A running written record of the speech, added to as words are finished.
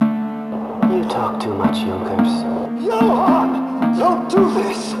talk too much, Junkers. Johan! Don't do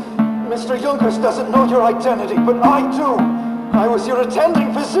this! Mr. Junkers doesn't know your identity, but I do! I was your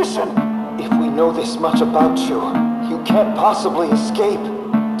attending physician! If we know this much about you, you can't possibly escape.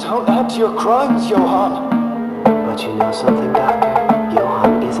 Don't add to your crimes, Johan. But you know something, Doctor?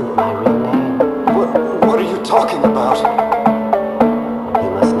 Johan isn't my real name. What are you talking about? You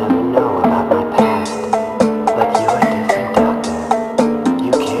must never know about my past. But you're different, Doctor.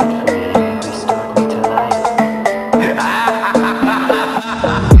 You cared for me and restored me to life.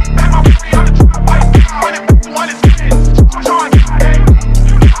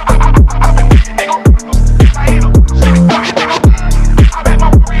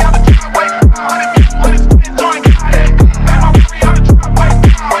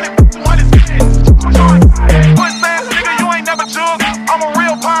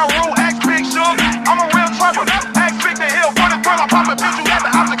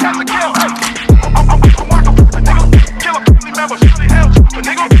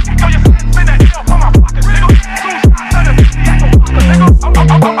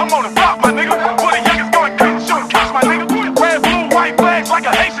 I'm on the block, my nigga. Where the youngest going crazy, show the cash, my nigga. Red, blue, white flags like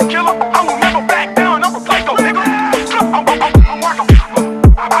a Haitian.